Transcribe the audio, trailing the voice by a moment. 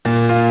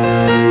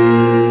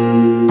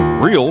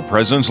Real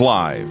Presence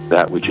Live.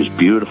 That which is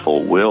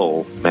beautiful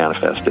will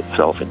manifest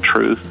itself in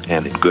truth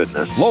and in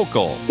goodness.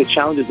 Local. The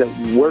challenges that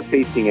we're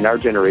facing in our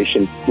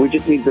generation, we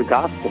just need the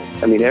gospel.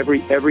 I mean, every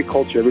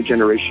culture, every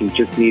generation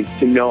just needs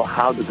to know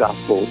how the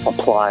gospel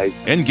applies.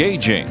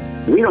 Engaging.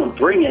 We don't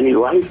bring any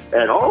life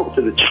at all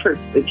to the church.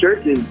 The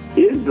church is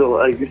the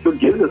life. It's what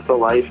gives us the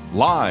life.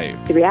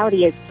 Live. The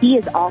reality is He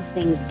is all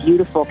things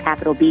beautiful,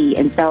 capital B.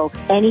 And so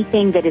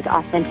anything that is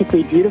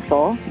authentically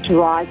beautiful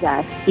draws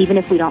us, even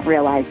if we don't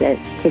realize it,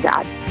 to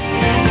God.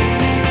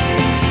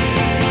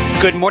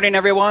 Good morning,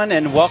 everyone,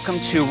 and welcome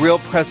to Real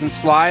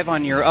Presence Live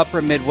on your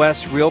Upper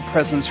Midwest Real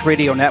Presence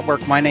Radio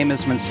Network. My name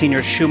is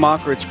Monsignor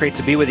Schumacher. It's great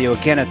to be with you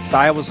again.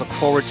 I always look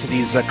forward to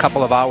these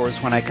couple of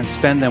hours when I can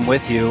spend them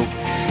with you.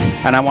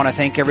 And I want to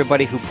thank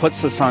everybody who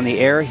puts us on the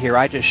air here.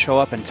 I just show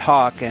up and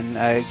talk. And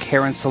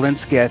Karen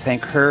Solinsky, I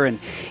thank her, and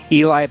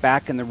Eli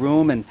back in the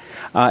room. And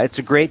it's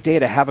a great day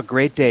to have a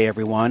great day,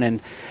 everyone.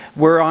 And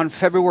we're on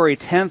February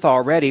 10th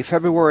already.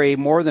 February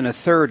more than a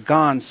third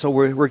gone. So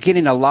we're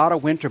getting a lot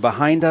of winter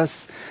behind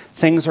us.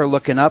 Things are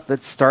looking up.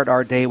 Let's start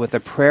our day with a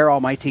prayer.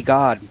 Almighty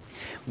God,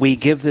 we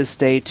give this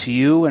day to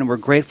you, and we're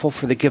grateful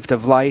for the gift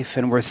of life,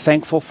 and we're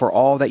thankful for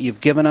all that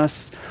you've given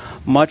us.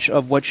 Much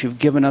of what you've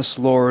given us,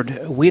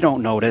 Lord, we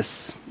don't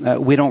notice,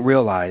 we don't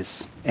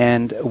realize,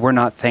 and we're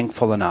not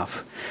thankful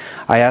enough.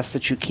 I ask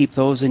that you keep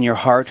those in your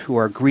heart who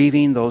are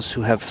grieving, those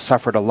who have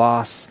suffered a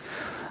loss.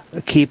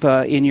 Keep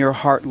in your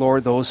heart,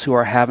 Lord, those who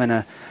are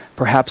having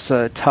perhaps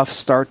a tough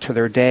start to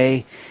their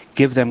day.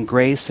 Give them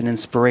grace and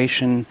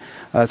inspiration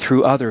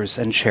through others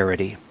and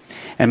charity.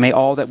 And may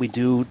all that we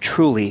do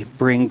truly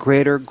bring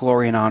greater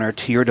glory and honor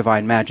to your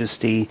divine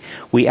majesty.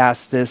 We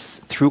ask this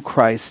through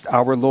Christ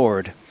our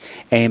Lord.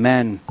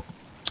 Amen.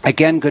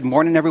 Again, good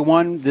morning,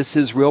 everyone. This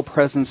is Real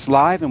Presence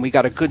Live, and we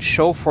got a good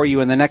show for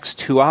you in the next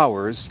 2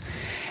 hours.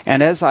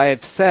 And as I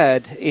have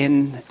said,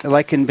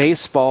 like in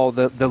baseball,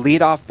 the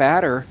leadoff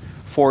batter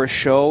for a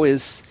show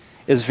is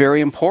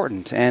very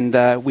important,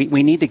 and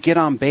we need to get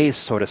on base,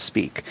 so to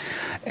speak.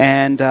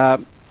 And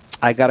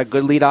I got a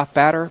good leadoff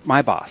batter,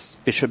 my boss,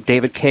 Bishop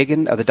David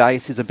Kagan of the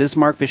Diocese of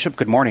Bismarck. Bishop,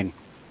 good morning.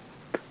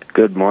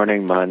 Good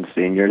morning,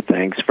 Monsignor.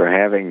 Thanks for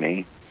having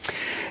me.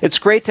 It's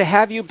great to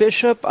have you,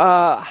 Bishop.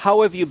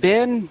 How have you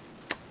been?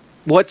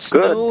 What's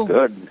new?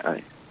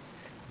 Good.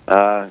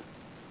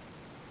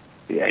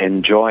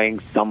 Enjoying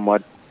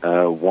somewhat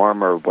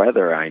warmer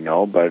weather, I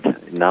know,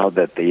 but now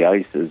that the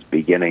ice is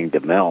beginning to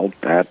melt,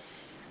 that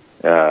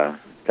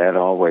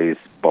always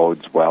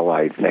bodes well,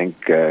 I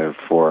think,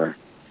 for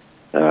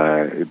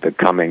the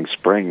coming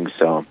spring.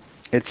 So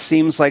it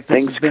seems like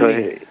this has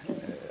been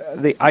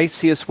the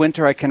iciest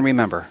winter I can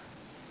remember.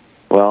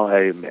 Well,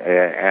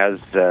 as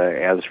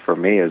for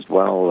me as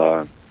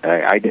well,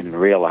 I didn't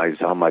realize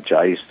how much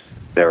ice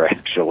there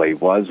actually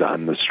was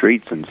on the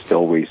streets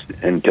until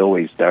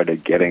we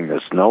started getting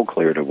the snow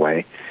cleared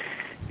away.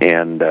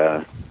 And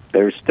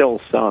there's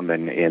still some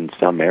in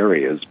some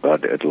areas,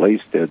 but at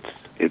least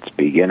it's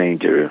beginning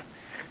to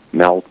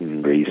melt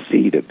and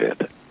recede a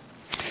bit.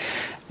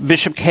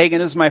 Bishop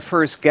Kagan is my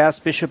first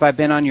guest. Bishop, I've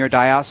been on your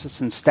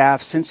diocesan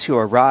staff since you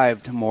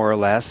arrived, more or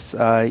less.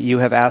 You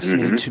have asked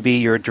me to be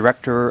your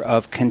Director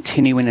of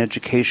Continuing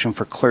Education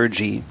for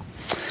Clergy.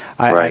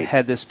 I've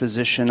had this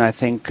position, I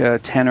think,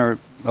 10 or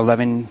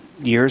 11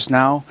 years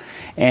now.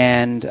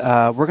 And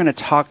we're going to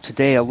talk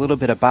today a little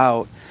bit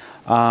about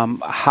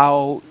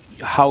how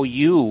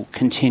you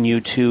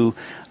continue to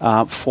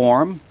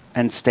form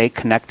and stay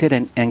connected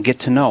and get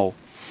to know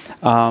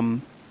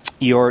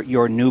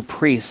your new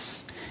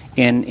priests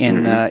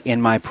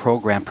in my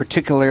program,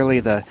 particularly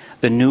the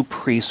new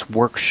priest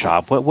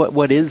workshop.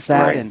 What is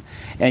that? Right.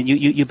 And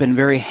you've been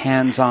very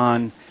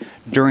hands-on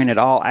during it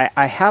all.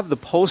 I have the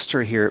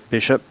poster here,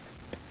 Bishop,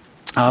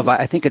 of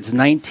I think it's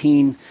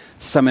 19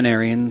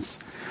 seminarians.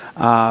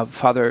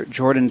 Father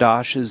Jordan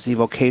Dosh is the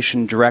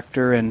vocation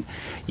director, and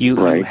you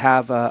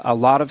have a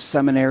lot of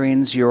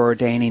seminarians. You're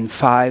ordaining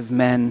 5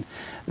 men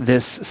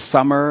this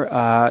summer.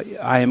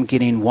 I am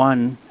getting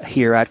one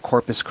here at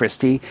Corpus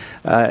Christi,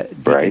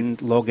 Deacon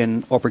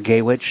Logan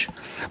Obergewich.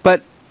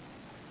 But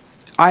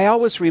I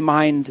always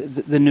remind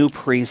the new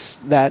priests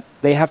that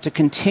they have to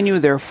continue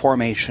their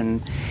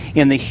formation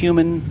in the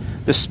human,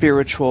 the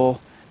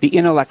spiritual, the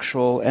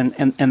intellectual,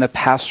 and the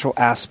pastoral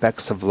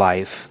aspects of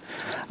life.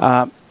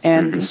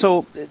 And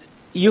so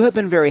you have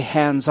been very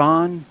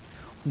hands-on.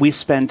 We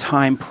spend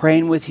time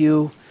praying with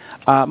you.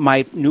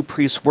 My new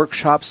priest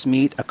workshops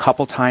meet a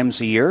couple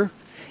times a year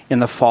in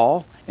the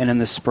fall and in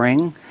the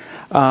spring.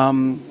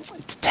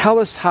 Tell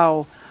us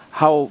how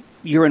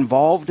you're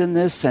involved in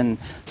this and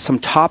some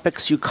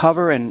topics you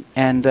cover, and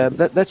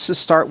let's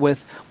just start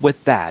with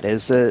that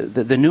as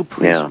the new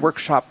priest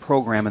workshop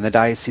program in the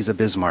Diocese of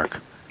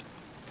Bismarck.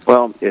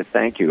 Well,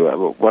 thank you.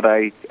 What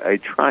I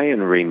try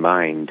and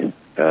remind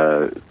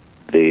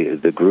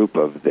the group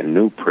of the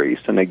new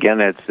priests, and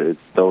again, it's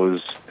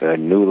those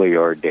newly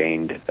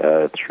ordained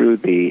through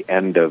the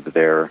end of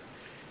their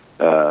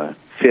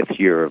 5th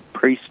year of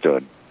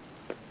priesthood.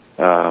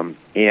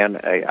 And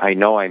I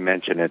know I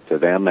mention it to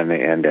them,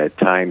 and at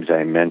times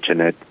I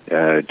mention it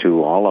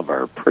to all of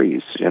our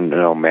priests, and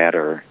no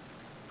matter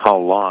how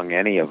long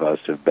any of us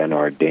have been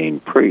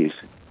ordained priests,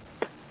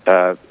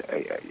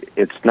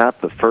 it's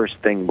not the first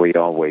thing we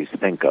always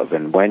think of.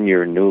 And when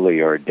you're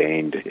newly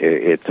ordained,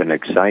 it's an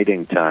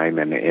exciting time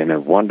and a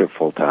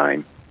wonderful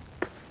time.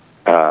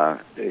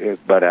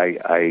 But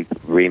I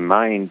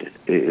remind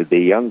the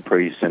young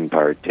priests in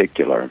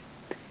particular,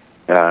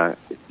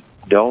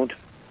 don't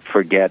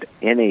forget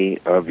any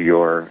of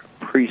your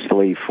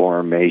priestly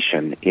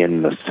formation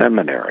in the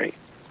seminary,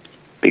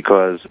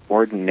 because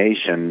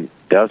ordination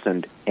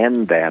doesn't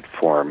end that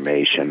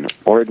formation.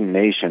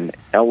 Ordination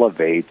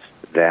elevates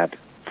that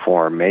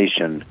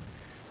formation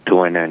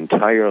to an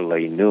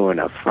entirely new and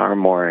a far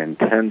more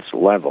intense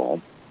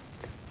level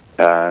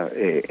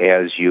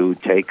as you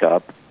take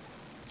up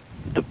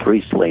the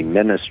priestly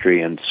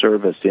ministry and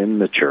service in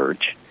the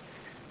church.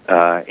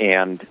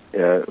 And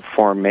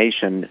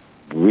formation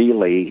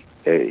really,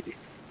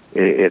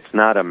 it's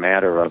not a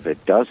matter of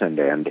it doesn't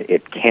end,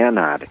 it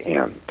cannot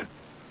end.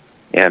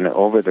 And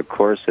over the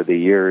course of the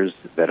years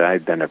that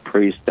I've been a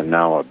priest and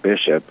now a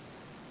bishop,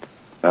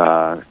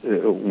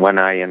 when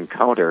I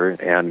encounter,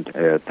 and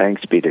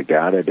thanks be to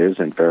God, it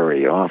isn't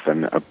very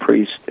often, a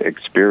priest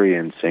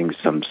experiencing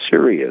some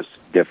serious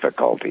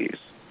difficulties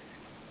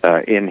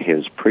in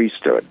his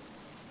priesthood,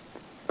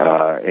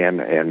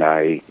 and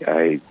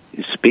I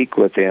speak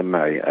with him,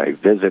 I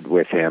visit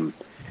with him,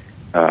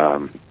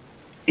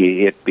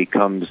 it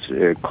becomes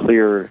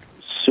clear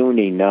soon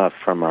enough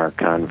from our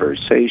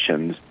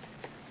conversations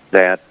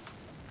that,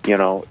 you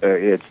know,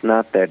 it's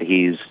not that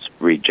he's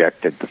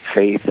rejected the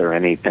faith or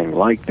anything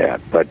like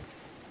that, but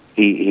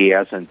he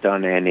hasn't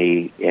done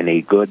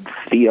any good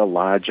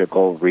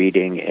theological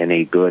reading,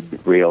 any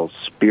good real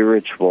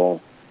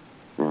spiritual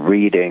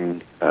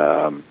reading.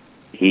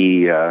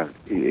 He,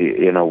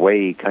 in a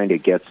way, he kind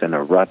of gets in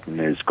a rut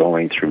and is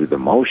going through the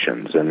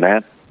motions, and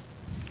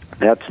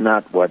that's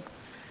not what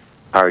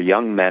our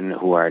young men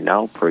who are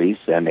now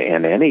priests and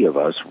any of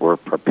us were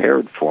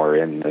prepared for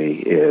in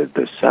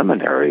the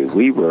seminary.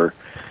 We were,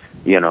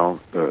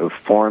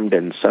 formed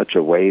in such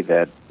a way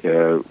that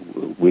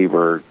we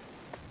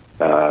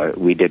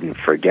didn't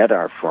forget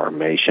our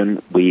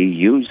formation. We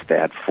used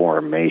that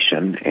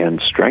formation and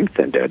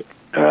strengthened it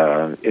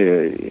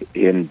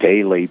in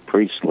daily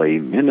priestly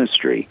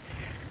ministry.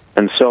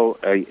 And so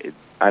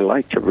I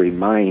like to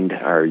remind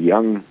our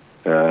young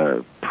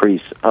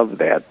priests of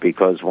that,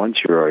 because once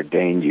you're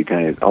ordained, you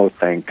kind of, oh,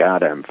 thank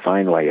God, I'm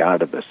finally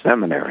out of the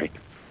seminary.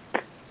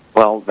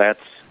 Well,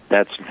 that's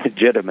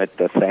legitimate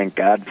to thank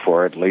God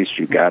for. At least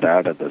you got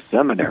out of the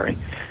seminary.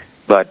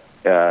 But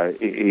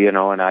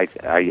and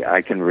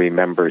I can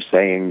remember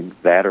saying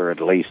that, or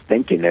at least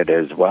thinking it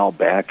as well,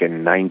 back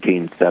in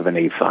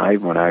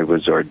 1975 when I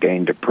was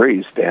ordained a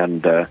priest,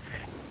 and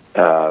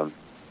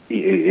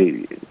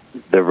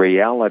the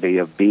reality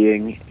of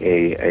being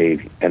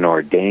an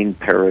ordained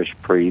parish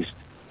priest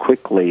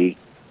quickly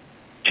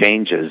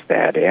changes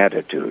that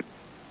attitude.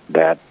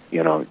 That,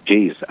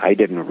 geez, I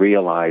didn't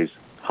realize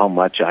how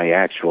much I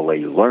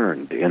actually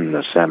learned in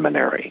the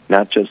seminary,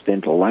 not just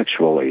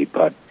intellectually,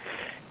 but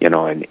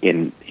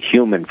in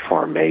human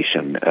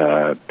formation,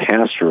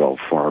 pastoral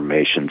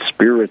formation,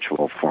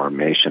 spiritual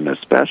formation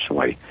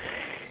especially.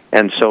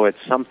 And so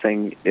it's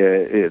something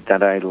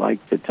that I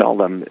like to tell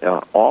them,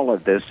 all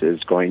of this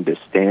is going to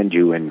stand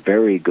you in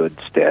very good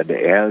stead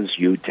as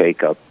you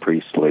take up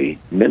priestly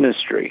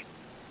ministry.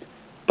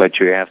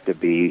 But you have to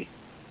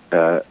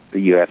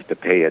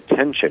pay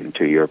attention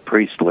to your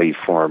priestly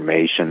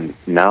formation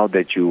now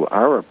that you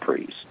are a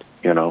priest,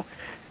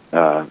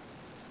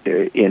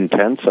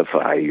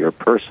 intensify your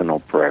personal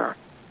prayer.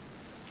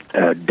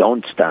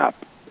 Don't stop,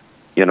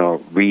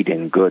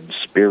 reading good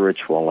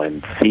spiritual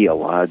and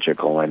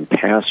theological and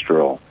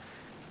pastoral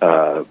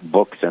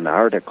books and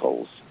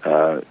articles.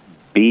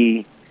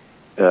 Be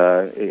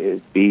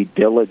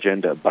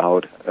diligent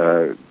about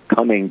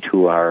coming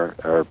to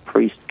our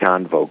priest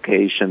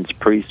convocations,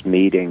 priest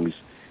meetings,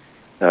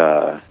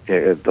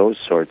 those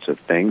sorts of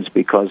things,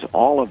 because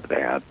all of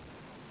that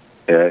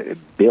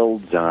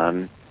builds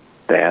on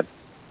that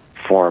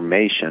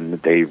formation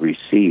that they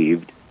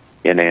received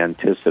in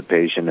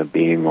anticipation of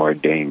being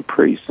ordained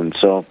priests. And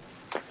so,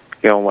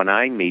 when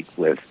I meet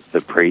with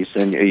the priests,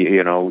 and,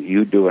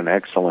 you do an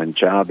excellent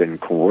job in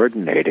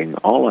coordinating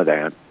all of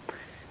that,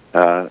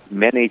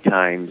 many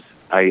times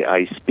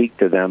I speak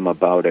to them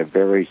about a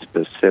very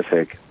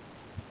specific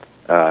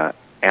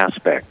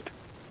aspect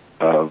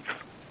of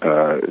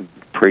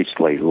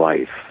priestly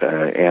life,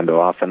 and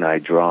often I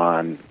draw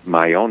on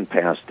my own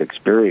past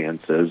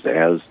experiences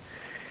as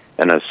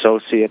an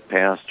associate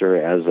pastor,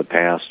 as a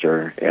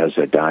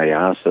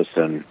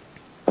diocesan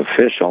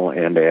official,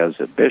 and as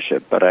a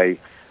bishop. But I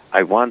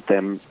want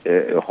them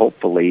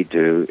hopefully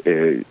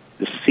to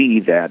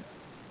see that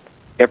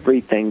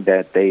everything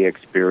that they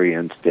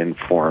experienced in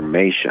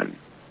formation,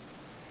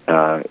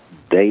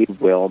 they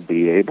will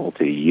be able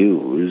to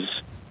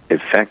use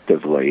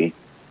effectively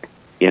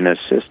in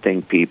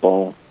assisting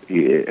people,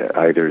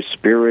 either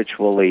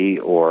spiritually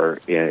or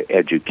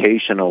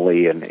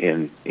educationally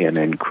in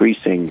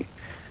increasing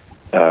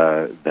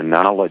the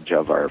knowledge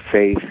of our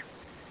faith.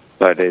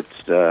 But it's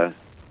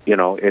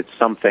it's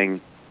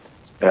something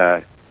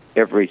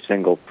every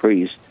single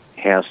priest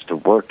has to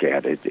work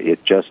at.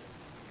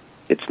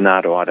 It's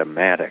not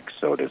automatic,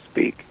 so to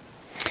speak.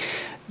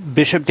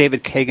 Bishop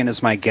David Kagan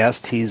is my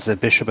guest. He's a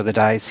bishop of the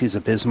Diocese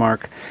of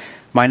Bismarck.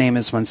 My name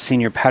is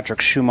Monsignor Patrick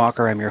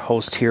Schumacher. I'm your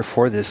host here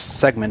for this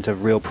segment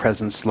of Real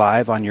Presence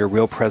Live on your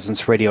Real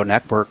Presence Radio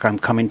Network. I'm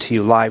coming to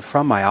you live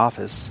from my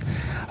office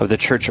of the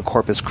Church of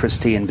Corpus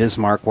Christi in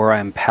Bismarck, where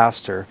I'm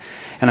pastor.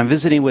 And I'm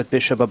visiting with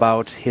Bishop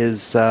about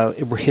his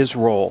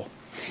role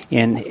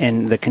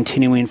in the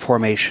continuing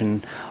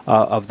formation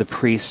of the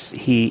priests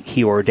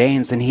he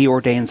ordains, and he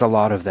ordains a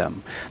lot of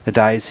them. The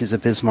Diocese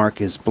of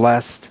Bismarck is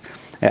blessed,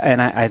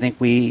 and I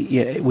think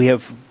we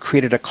have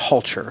created a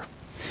culture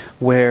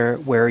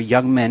where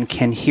young men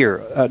can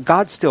hear.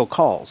 God still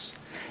calls,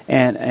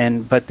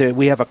 but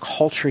we have a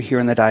culture here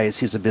in the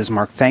Diocese of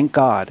Bismarck, thank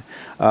God,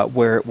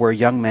 where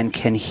young men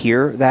can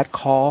hear that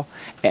call,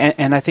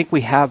 and I think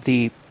we have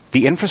the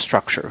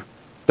infrastructure,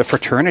 the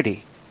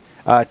fraternity,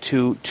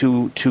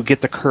 to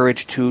get the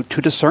courage to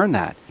discern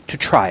that, to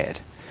try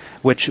it,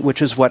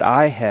 which is what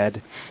I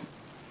had.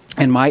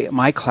 And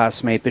my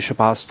classmate,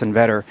 Bishop Austin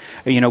Vetter,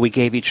 we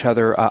gave each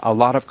other a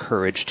lot of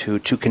courage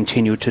to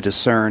continue to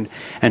discern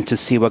and to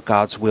see what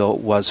God's will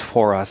was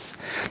for us.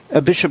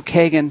 Bishop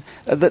Kagan,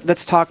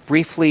 let's talk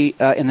briefly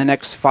in the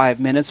next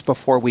 5 minutes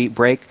before we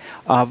break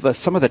of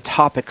some of the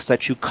topics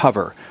that you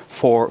cover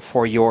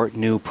for your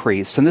new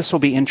priests. And this will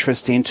be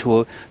interesting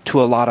to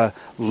a lot of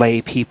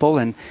lay people,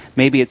 and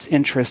maybe it's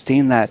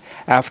interesting that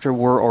after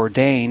we're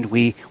ordained,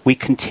 we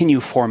continue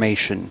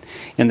formation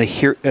in the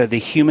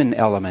human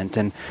element,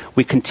 and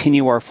we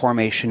continue our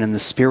formation in the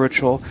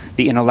spiritual,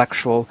 the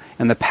intellectual,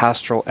 and the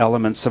pastoral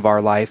elements of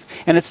our life.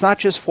 And it's not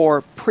just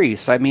for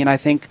priests. I mean, I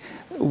think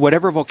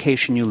whatever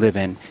vocation you live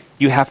in,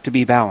 you have to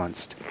be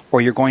balanced, or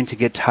you're going to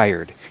get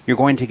tired. You're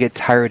going to get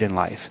tired in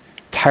life,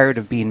 tired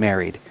of being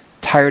married,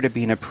 tired of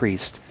being a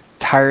priest,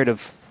 tired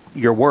of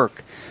your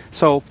work.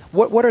 So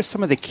what are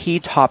some of the key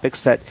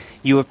topics that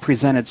you have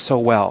presented so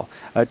well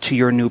to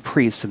your new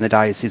priests in the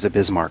Diocese of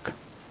Bismarck?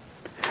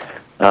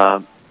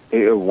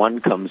 One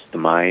comes to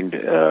mind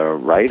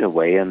right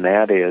away, and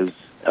that is,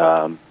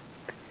 I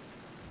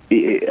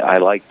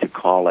like to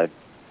call it,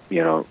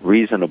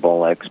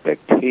 reasonable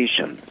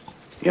expectations.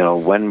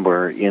 When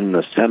we're in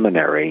the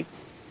seminary,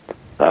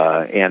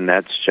 and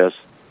that's just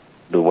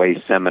the way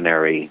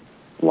seminary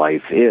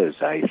life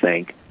is, I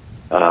think.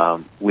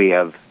 We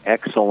have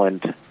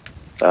excellent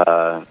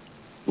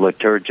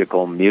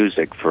liturgical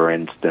music, for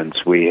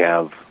instance. We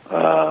have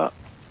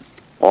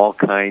all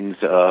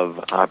kinds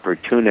of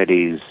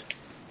opportunities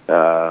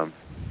to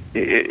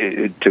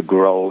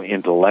grow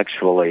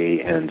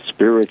intellectually and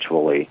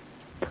spiritually.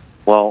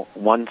 Well,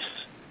 once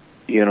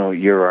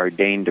you're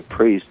ordained a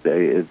priest,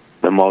 the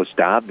most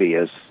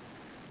obvious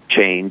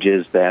change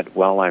is that,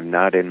 I'm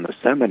not in the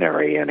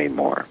seminary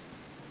anymore.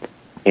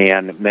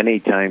 And many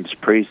times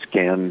priests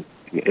can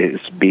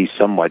be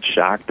somewhat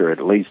shocked or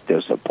at least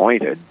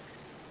disappointed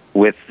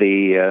with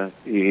the,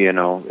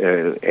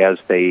 as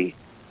they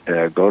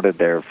go to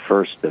their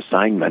first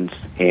assignments,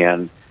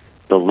 and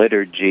the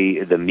liturgy,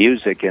 the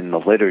music in the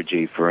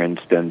liturgy, for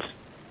instance,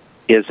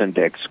 isn't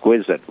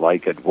exquisite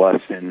like it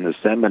was in the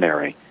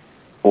seminary.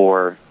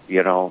 Or,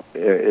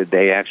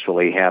 they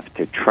actually have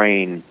to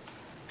train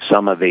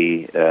some of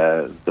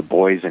the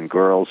boys and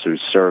girls who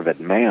serve at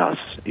Mass,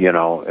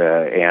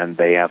 and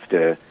they have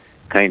to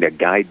kind of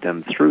guide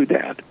them through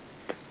that.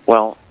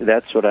 Well,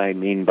 that's what I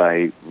mean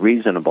by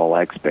reasonable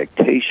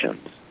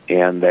expectations,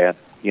 and that,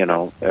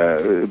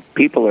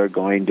 people are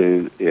going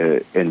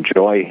to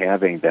enjoy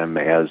having them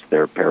as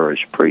their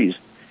parish priest,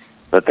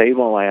 but they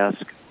will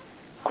ask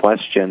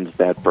questions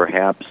that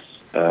perhaps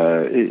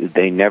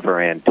they never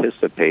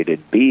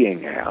anticipated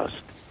being asked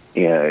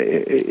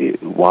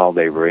while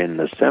they were in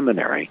the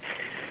seminary.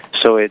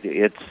 So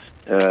it's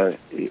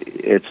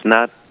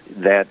not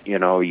that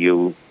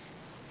you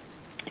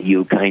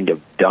kind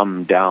of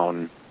dumb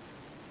down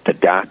the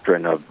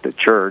doctrine of the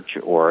church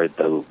or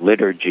the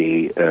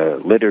liturgies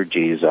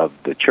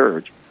of the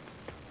church,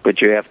 but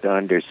you have to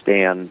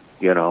understand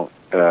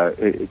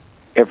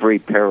every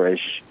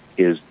parish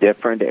is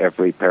different.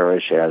 Every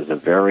parish has a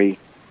very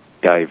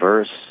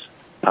diverse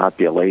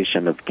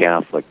population of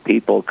Catholic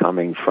people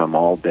coming from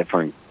all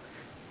different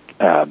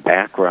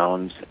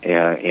backgrounds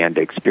and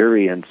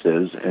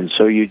experiences, and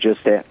so you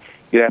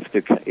have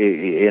to,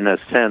 in a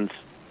sense,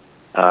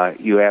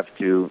 you have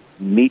to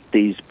meet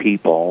these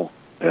people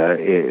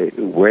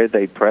where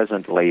they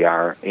presently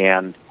are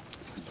and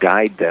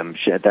guide them.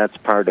 That's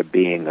part of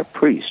being a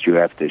priest. You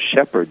have to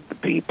shepherd the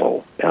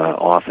people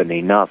often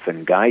enough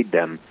and guide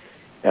them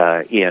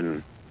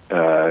in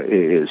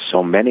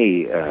so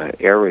many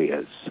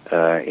areas,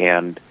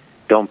 and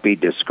don't be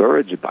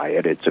discouraged by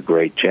it. It's a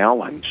great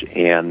challenge,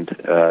 and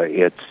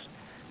it's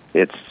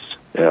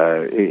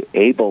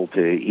able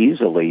to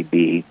easily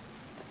be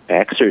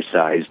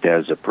exercised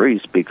as a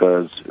priest,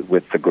 because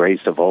with the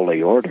grace of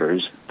holy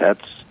orders,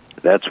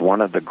 that's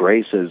one of the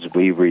graces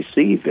we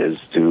receive, is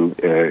to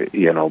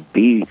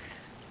be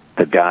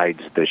the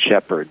guides, the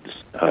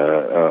shepherds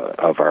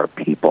of our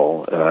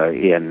people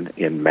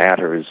in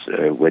matters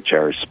which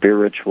are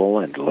spiritual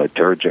and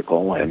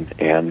liturgical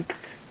and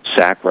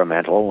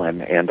sacramental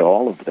and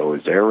all of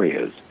those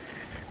areas.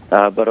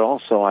 But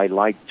also I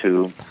like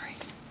to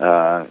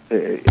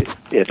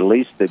at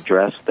least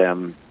address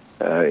them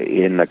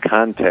in the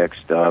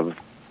context of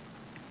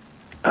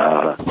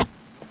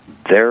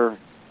their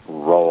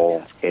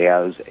role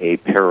as a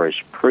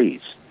parish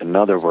priest. In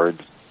other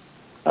words,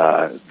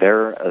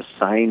 they're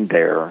assigned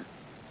there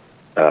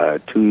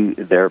to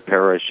their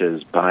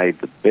parishes by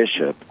the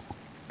bishop.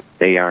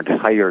 They aren't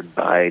hired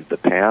by the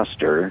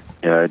pastor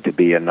to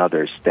be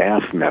another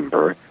staff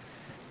member.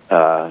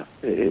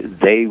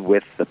 They,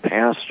 with the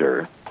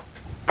pastor,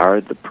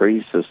 are the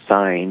priests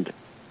assigned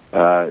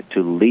to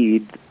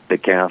lead the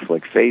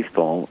Catholic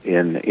faithful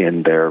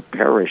in their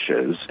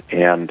parishes,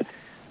 and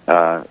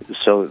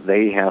so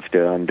they have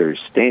to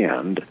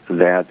understand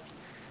that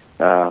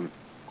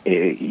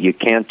you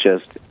can't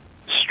just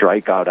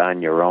strike out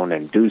on your own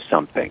and do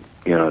something.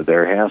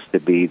 There has to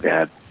be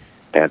that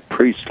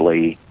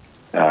priestly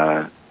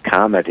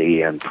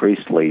comity and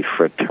priestly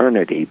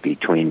fraternity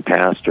between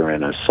pastor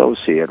and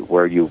associate,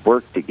 where you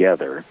work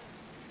together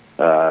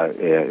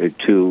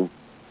to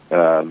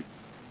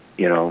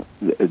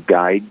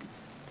guide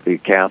the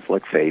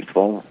Catholic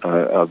faithful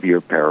of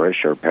your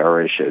parish or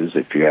parishes,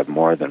 if you have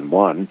more than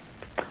one.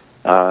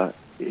 And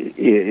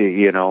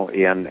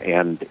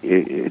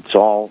it's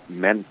all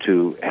meant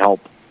to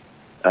help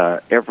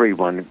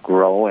everyone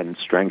grow and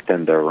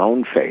strengthen their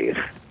own faith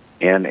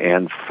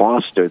and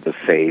foster the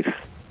faith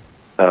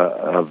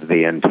of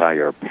the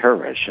entire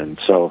parish. And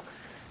so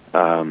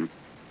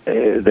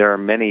there are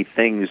many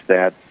things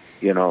that,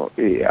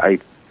 I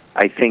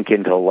think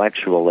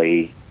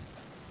intellectually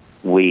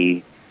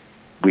we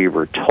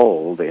were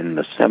told in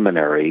the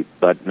seminary,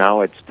 but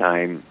now it's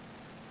time.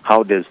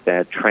 How does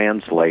that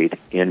translate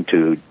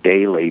into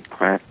daily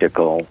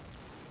practical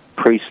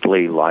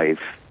priestly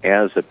life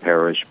as a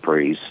parish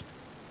priest,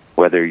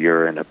 whether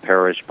you're in a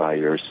parish by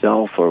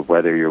yourself or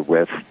whether you're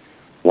with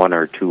one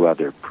or two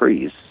other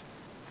priests?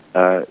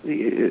 That's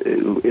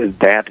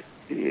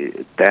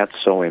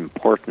so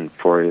important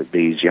for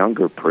these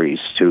younger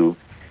priests to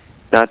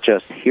not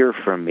just hear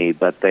from me,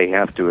 but they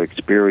have to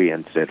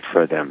experience it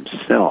for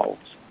themselves.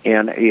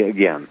 And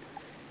again,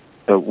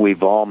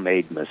 we've all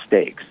made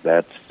mistakes.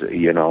 That's,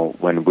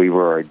 when we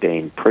were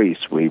ordained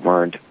priests, we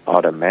weren't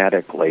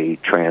automatically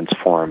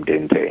transformed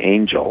into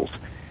angels.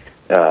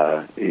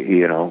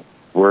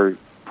 We're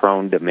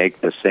prone to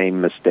make the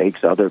same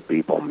mistakes other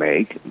people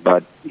make,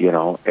 but,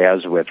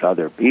 as with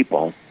other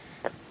people,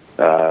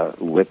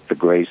 with the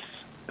grace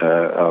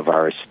of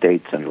our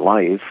states in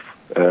life,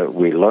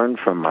 we learn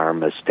from our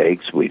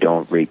mistakes, we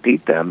don't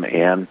repeat them,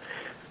 and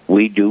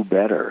we do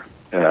better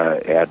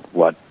at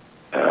what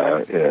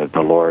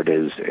the Lord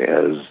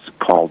has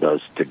called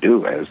us to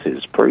do as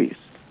His priests.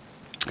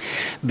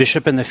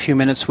 Bishop, in the few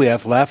minutes we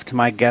have left,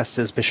 my guest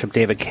is Bishop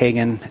David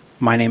Kagan.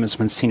 My name is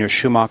Monsignor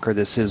Schumacher.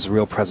 This is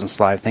Real Presence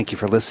Live. Thank you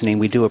for listening.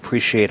 We do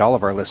appreciate all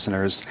of our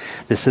listeners.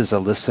 This is a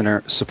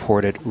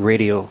listener-supported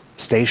radio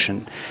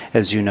station,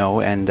 as you know,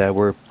 and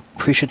we're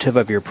appreciative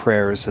of your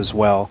prayers as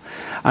well.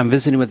 I'm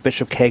visiting with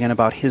Bishop Kagan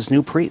about his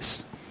new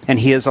priests, and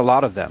he has a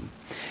lot of them.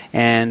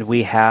 And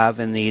we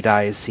have in the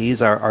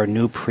diocese our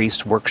new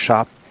priest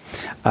workshop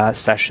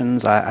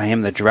sessions. I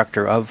am the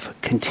director of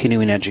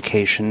continuing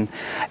education.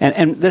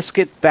 And let's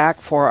get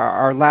back for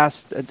our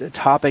last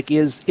topic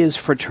is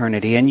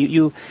fraternity. And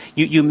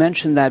you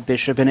mentioned that,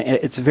 Bishop, and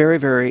it's very,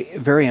 very,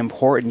 very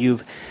important.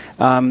 You've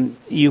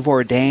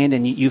ordained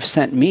and you've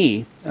sent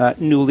me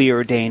newly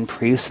ordained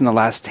priests in the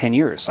last 10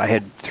 years. I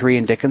had 3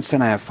 in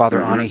Dickinson. I have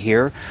Father Ani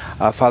here.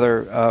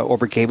 Father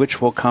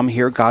Obergewich will come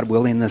here, God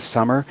willing, this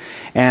summer.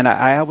 And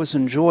I always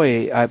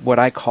enjoy what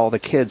I call the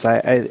kids.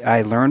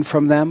 I learn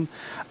from them.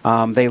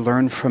 They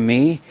learn from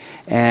me,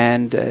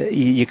 and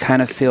you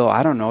kind of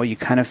feel, you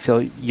kind of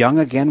feel young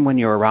again when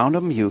you're around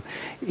them.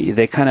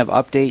 They kind of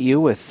update you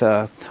with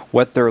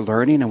what they're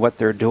learning and what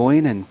they're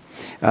doing,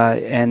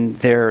 and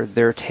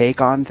their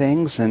take on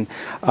things.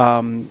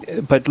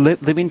 But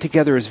living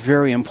together is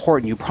very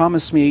important. You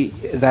promised me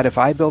that if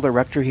I build a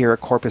rectory here at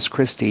Corpus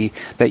Christi,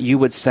 that you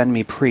would send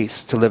me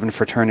priests to live in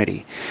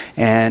fraternity.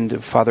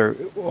 And Father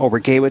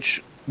Obergewich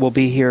will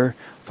be here.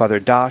 Father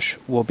Dash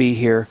will be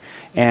here,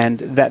 and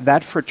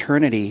that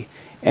fraternity,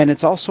 and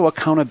it's also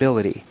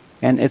accountability,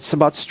 and it's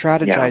about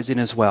strategizing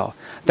as well.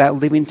 That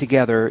living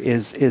together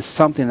is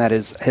something that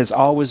has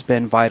always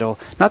been vital.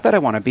 Not that I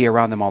want to be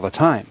around them all the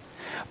time,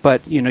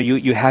 but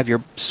you have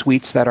your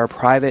suites that are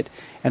private,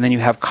 and then you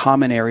have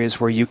common areas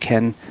where you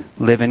can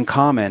live in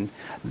common.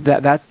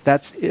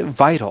 That's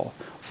vital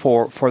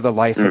for the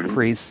life of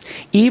priests,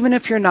 even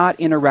if you're not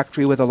in a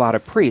rectory with a lot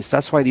of priests.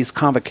 That's why these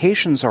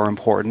convocations are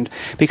important,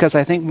 because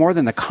I think more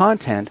than the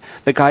content,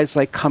 the guys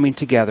like coming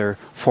together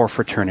for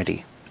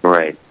fraternity.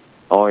 Right.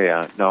 Oh,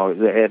 yeah. No,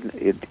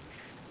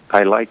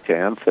 I like to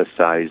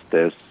emphasize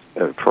this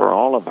for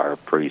all of our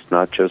priests,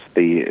 not just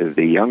the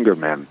younger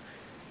men,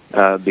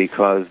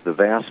 because the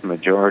vast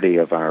majority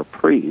of our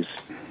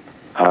priests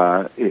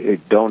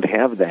don't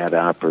have that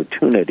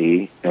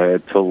opportunity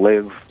to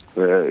live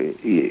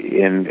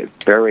in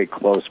very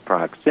close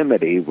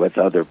proximity with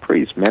other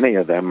priests. Many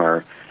of them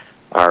are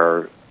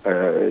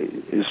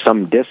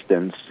some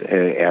distance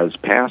as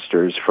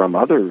pastors from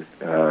other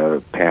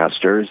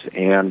pastors,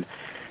 and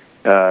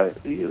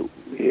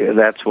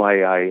that's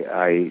why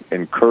I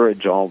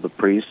encourage all the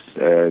priests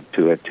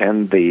to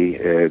attend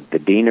the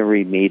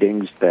deanery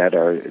meetings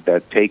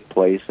that take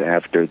place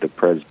after the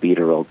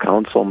Presbyteral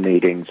Council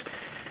meetings.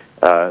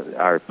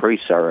 Our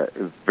priests are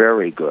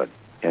very good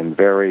and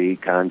very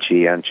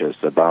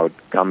conscientious about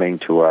coming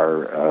to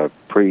our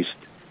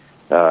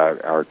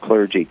our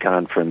clergy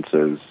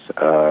conferences.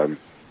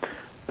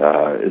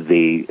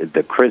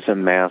 The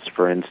Chrism Mass,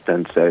 for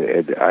instance,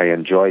 I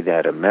enjoy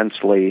that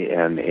immensely,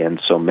 and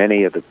so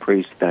many of the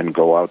priests then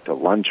go out to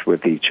lunch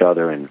with each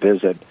other and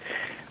visit.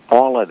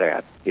 All of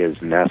that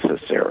is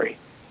necessary.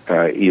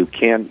 You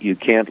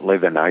can't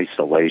live in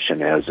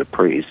isolation as a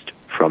priest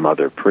from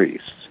other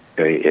priests.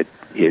 It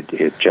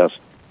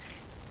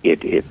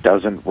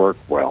doesn't work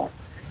well.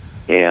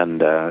 And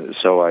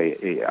so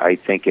I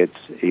think it's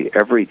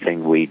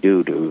everything we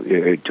do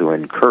to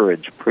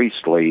encourage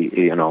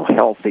priestly,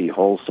 healthy,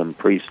 wholesome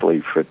priestly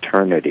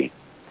fraternity.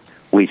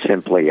 We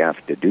simply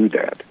have to do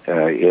that.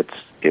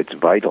 It's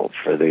vital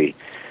for the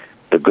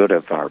good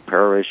of our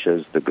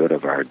parishes, the good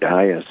of our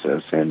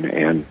diocese,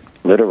 and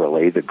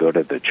literally the good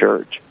of the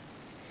church.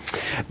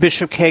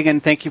 Bishop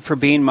Kagan, thank you for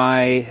being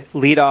my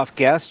lead-off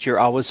guest. You're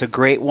always a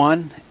great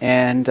one,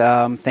 and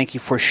thank you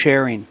for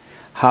sharing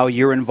how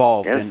you're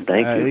involved. Yes, and,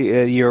 thank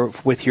you. You're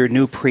with your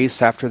new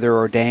priests after they're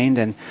ordained,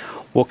 and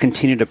we'll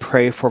continue to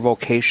pray for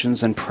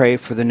vocations and pray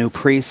for the new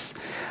priests.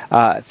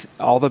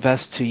 All the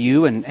best to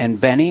you and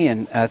Benny,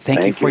 and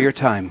thank you for your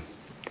time.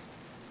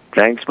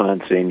 Thanks,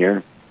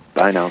 Monsignor.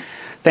 Bye now.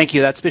 Thank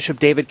you. That's Bishop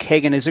David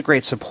Kagan. He's a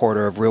great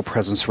supporter of Real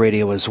Presence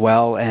Radio as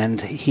well,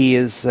 and he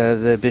is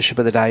the Bishop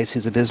of the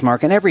Diocese of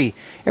Bismarck. And every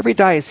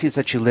diocese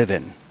that you live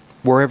in,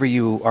 wherever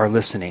you are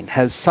listening,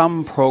 has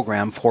some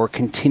program for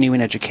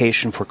continuing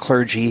education for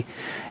clergy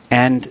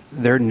and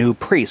their new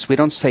priests. We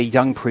don't say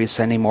young priests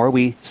anymore.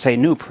 We say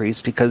new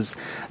priests because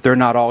they're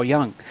not all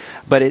young.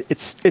 But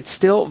it's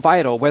still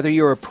vital, whether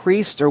you're a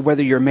priest or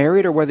whether you're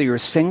married or whether you're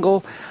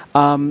single.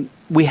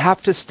 We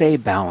have to stay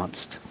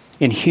balanced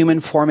in human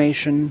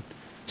formation,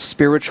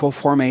 spiritual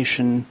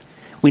formation.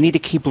 We need to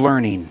keep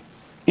learning,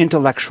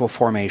 intellectual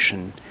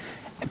formation,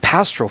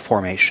 pastoral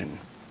formation,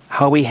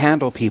 how we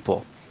handle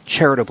people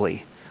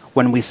charitably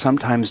when we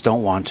sometimes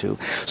don't want to.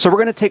 So we're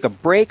going to take a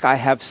break. I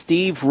have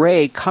Steve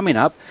Ray coming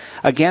up.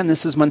 Again,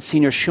 this is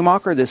Monsignor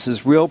Schumacher. This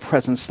is Real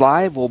Presence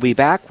Live. We'll be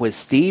back with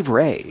Steve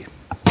Ray.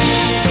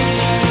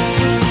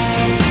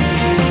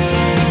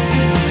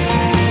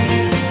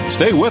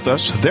 Stay with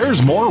us.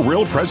 There's more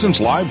Real Presence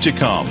Live to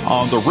come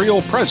on the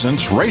Real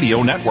Presence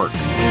Radio Network.